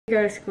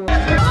Go to school.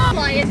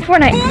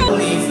 Fortnite.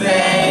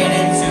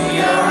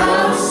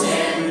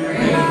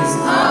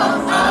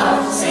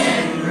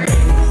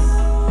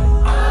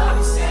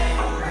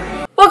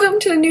 Welcome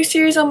to a new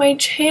series on my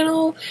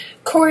channel,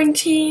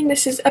 Quarantine.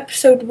 This is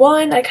episode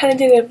 1. I kind of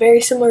did a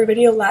very similar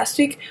video last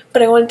week,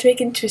 but I wanted to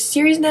make it into a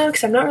series now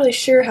because I'm not really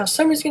sure how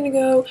summer's going to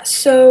go.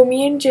 So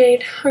me and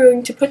Jade are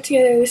going to put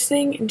together this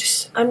thing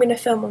and I'm going to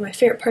film on my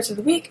favorite parts of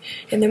the week,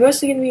 and they're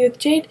mostly going to be with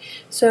Jade.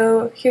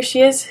 So here she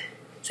is.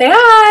 Say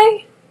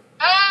hi!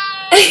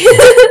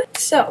 Hi!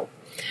 So,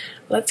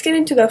 let's get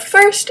into the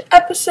first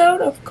episode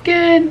of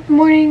Good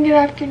morning, good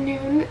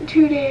afternoon.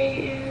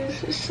 Today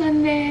is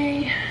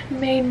Sunday,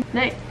 May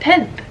 9th,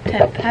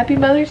 10th. Happy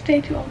Mother's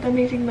Day to all the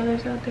amazing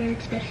mothers out there,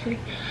 especially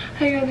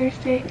Happy Mother's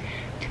Day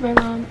to my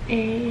mom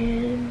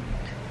and...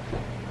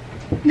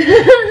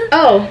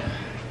 Oh!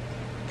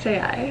 Say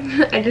hi.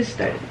 I just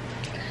started.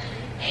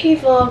 Hey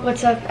vlog,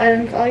 what's up? I've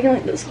been vlogging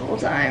like this whole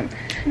time.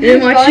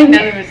 None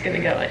of it's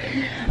gonna go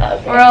in.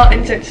 Or I'll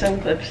insert some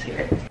clips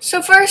here.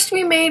 So first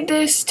we made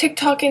this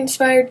TikTok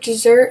inspired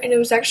dessert and it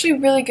was actually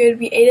really good.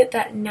 We ate it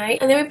that night.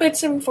 And then we played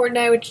some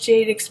Fortnite, which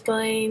Jade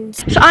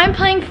explains. So I'm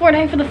playing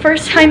Fortnite for the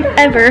first time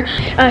ever.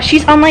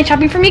 She's online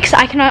shopping for me because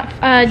I cannot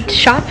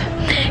shop.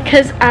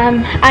 Because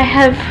I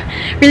have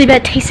really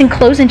bad taste in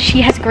clothes and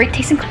she has great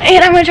taste in clothes.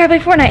 And I'm gonna try to play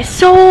Fortnite.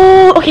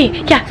 So, okay,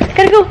 yeah,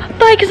 gotta go.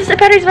 Bye, because the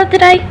battery's about to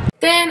die.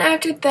 Then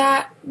after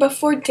that,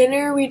 before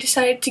dinner, we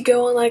decided to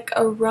go on like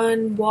a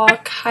run,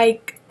 walk,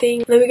 hike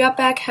thing. Then we got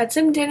back, had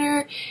some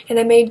dinner, and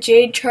I made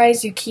Jade try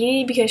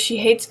zucchini because she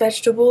hates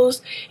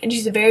vegetables and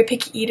she's a very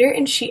picky eater,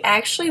 and she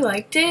actually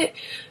liked it.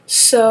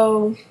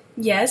 So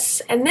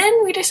yes, and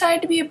then we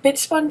decided to be a bit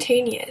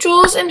spontaneous.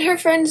 Jules and her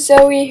friend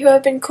Zoe, who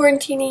have been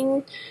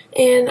quarantining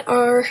and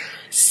are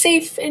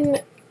safe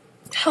and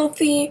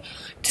healthy,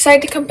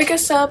 decided to come pick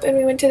us up, and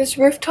we went to this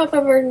rooftop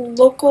of our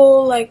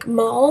local like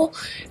mall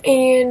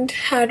and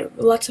had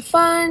lots of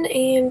fun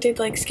and did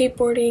like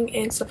skateboarding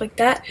and stuff like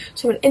that.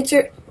 So I'm gonna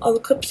insert all the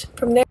clips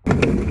from there.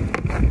 Whoa.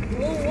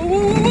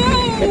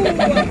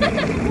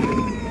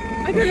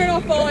 I better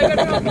not fall, I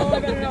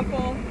better not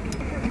fall.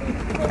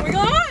 Oh my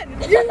god!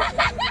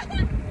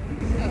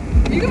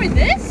 Are you going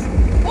this?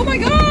 Oh my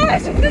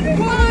gosh! This is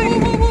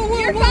fine! Whoa!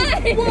 You're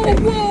fine!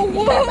 Whoa!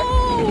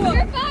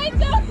 You're fine,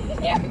 Zoe!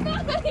 You're fine!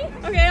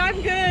 Okay,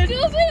 I'm good.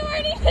 Jules, we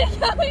weren't even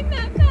going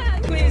that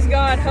fast. Please,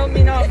 God, help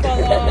me not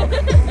fall off. Go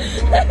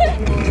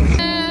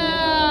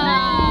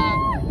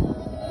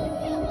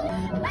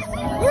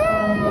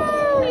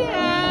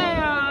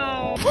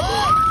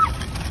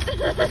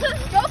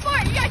for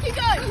it! You gotta keep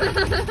going!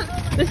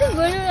 This is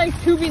literally like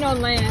tubing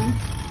on land.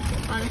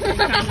 Honestly,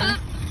 kinda.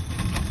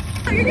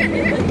 Oh, you're good,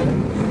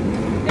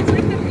 It's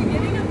like the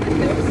beginning of the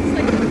nose is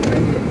like the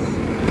furthest.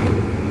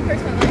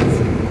 Hurts my legs.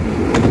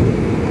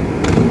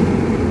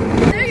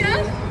 There you go.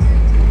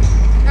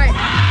 Alright.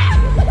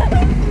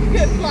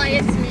 Good fly,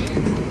 it's me.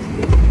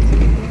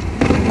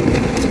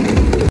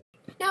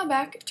 Now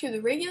back to the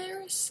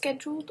regular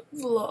scheduled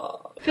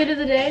vlog. Fit of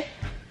the day.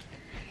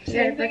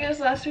 Same thing as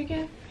last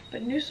weekend,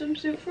 but new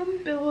swimsuit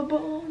from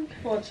Billabong.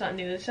 Well, it's not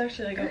new. It's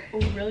actually like a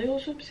really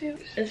old swimsuit.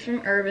 It's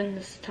from Urban,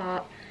 this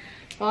top.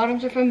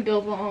 Bottoms are from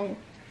Billabong.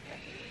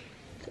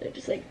 So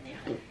just like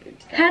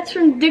hats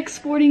from Dick's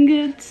Sporting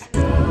Goods.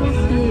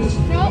 Everybody's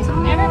just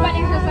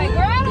like,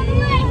 we're out of the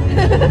way.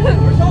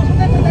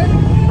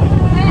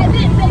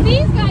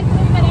 These guys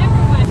move it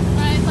everywhere.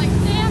 Right, like,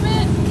 damn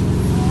it.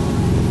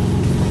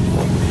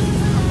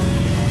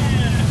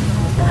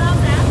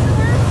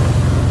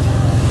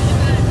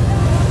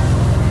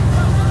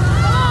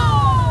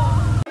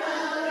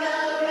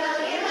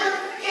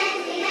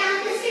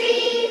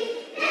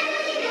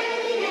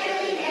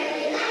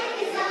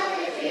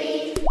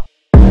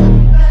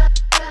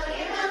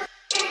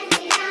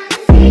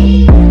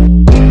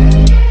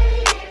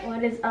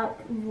 What is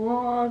up,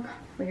 vlog?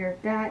 We are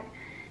back.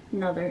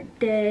 Another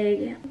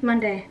day.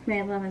 Monday, May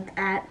 11th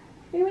at...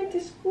 We went to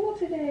school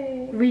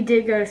today. We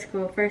did go to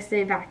school. First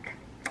day back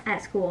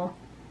at school.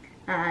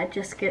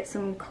 Just get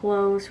some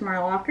clothes from our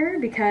locker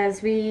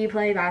because we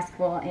play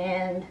basketball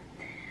and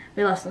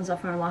we left some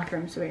stuff in our locker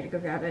room, so we had to go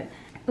grab it.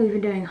 We've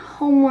been doing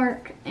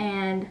homework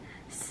and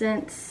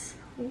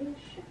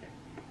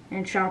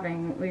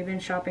shopping. We've been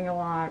shopping a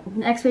lot.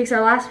 Next week's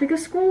our last week of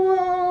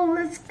school.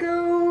 Let's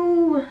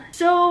go.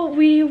 So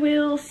we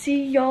will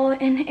see y'all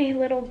in a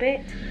little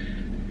bit.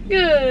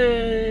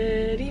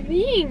 Good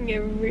evening,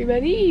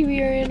 everybody.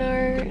 We are in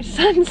our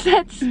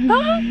sunset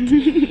spot.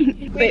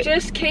 We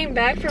just came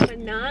back from a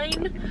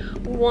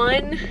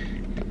 9-1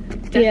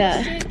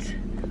 deficit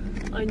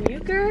on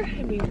euchre,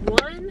 and we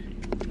won.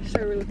 So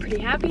we're pretty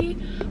happy.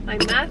 My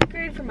math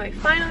grade for my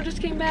final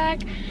just came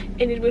back.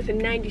 Ended with a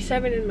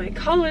 97 in my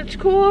college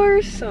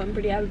course, so I'm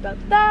pretty happy about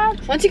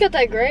that. Once you got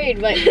that grade,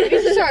 like, you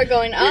just started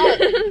going up.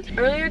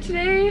 Earlier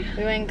today,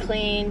 we went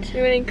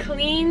and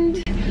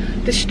cleaned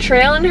this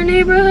trail in her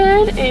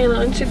neighborhood, and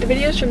I'll insert the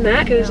videos from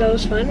that because that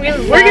was fun. We're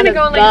gonna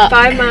go on like a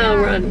 5-mile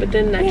run, but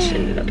then that just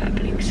ended up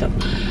happening. So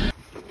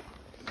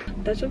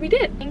that's what we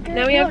did.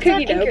 Now we have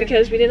cookie dough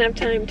because we didn't have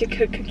time to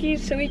cook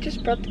cookies, so we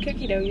just brought the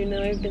cookie dough. You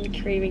know, I've been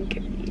craving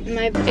cookies.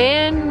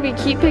 And we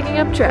keep picking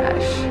up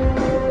trash.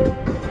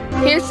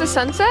 Here's the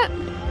sunset.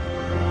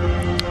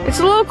 It's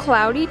a little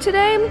cloudy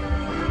today.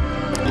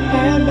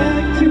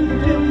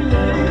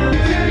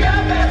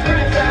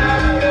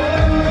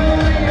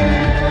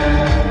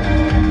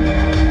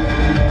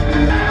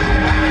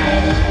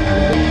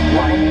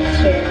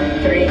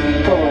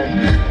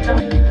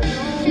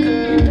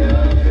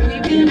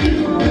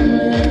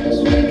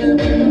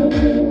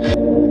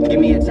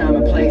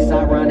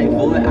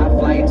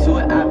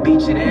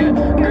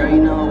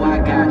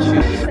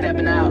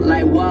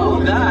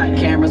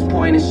 Cameras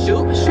point and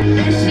shoot.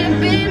 That should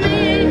be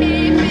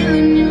me,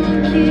 feeling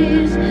your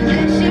kiss.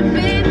 That should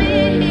be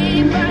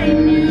me,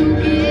 buying you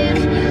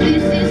gifts.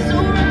 This is so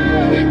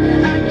wrong,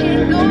 I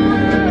can't go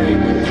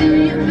on till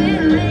you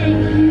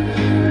believe.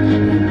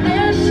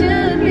 That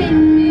should be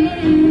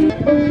me.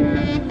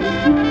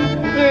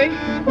 Alright.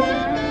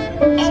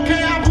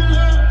 Okay, I pull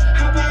up.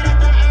 How about at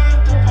the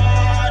after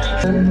party?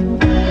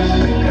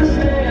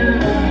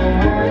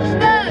 It's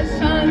the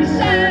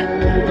sunset.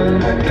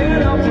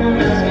 Get up from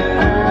this.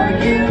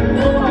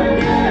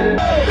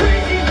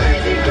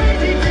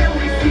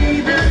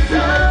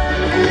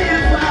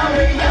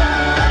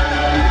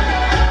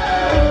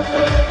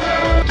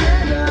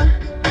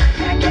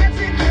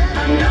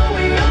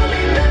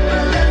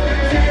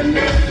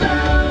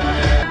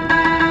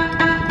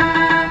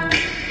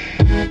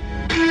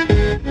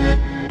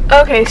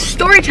 Okay,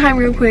 story time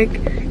real quick.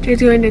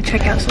 Jay's going to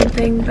check out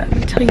something, but I'm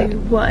gonna tell you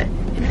what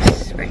it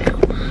is right now.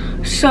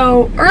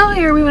 So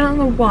earlier we went on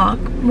the walk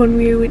when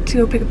we went to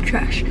go pick up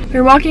trash. We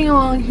were walking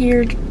along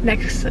here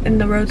next, and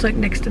the road's like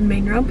next to the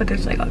main road, but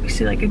there's like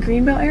obviously like a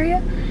greenbelt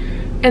area.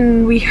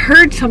 And we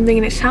heard something,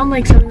 and it sounded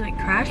like something like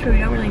crashed, but we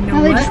don't really know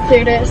what. They just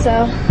cleared it,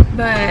 so.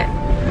 But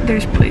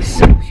there's police,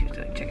 so she was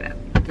going to check it out.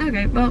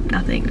 Okay, well,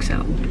 nothing,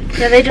 so.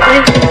 Yeah, they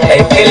just.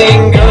 Hey,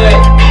 feeling good,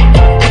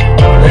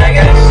 like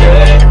I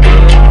should.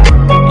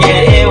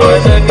 Yeah, it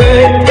was a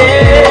good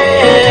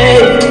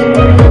day.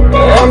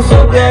 I'm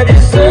so glad the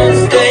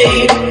sun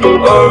stayed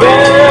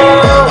around.